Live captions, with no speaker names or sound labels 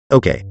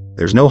Okay,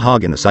 there's no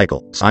hog in the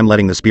cycle, so I'm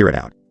letting the spirit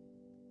out.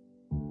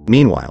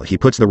 Meanwhile, he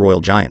puts the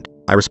royal giant.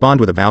 I respond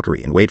with a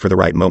Valkyrie and wait for the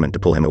right moment to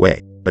pull him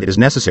away, but it is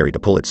necessary to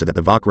pull it so that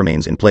the Valk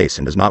remains in place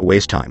and does not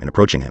waste time in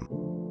approaching him.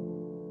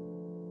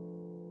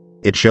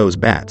 It shows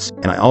bats,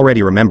 and I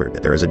already remembered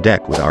that there is a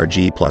deck with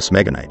RG plus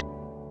Megaknight.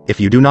 If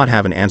you do not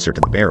have an answer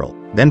to the barrel,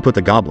 then put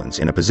the goblins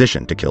in a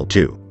position to kill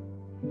too.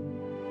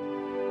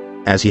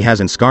 As he has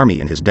Enscarmy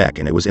in his deck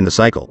and it was in the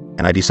cycle,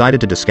 and I decided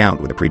to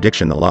discount with a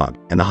prediction the log,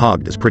 and the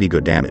hog does pretty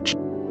good damage.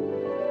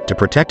 To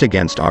protect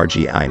against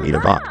RG I need a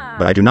Valk,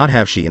 but I do not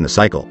have she in the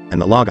cycle,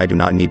 and the log I do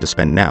not need to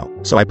spend now,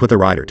 so I put the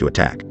rider to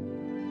attack.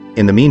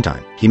 In the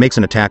meantime, he makes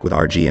an attack with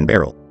RG and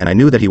barrel, and I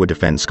knew that he would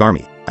defend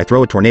Skarmy. I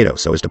throw a tornado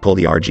so as to pull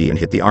the RG and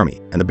hit the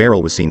army, and the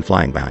barrel was seen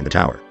flying behind the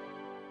tower.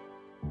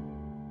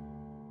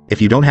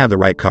 If you don't have the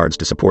right cards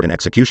to support an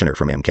executioner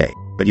from MK,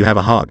 but you have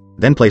a hog,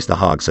 then place the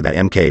hog so that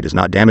MK does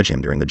not damage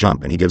him during the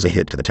jump and he gives a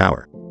hit to the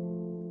tower.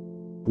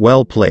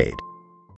 Well played.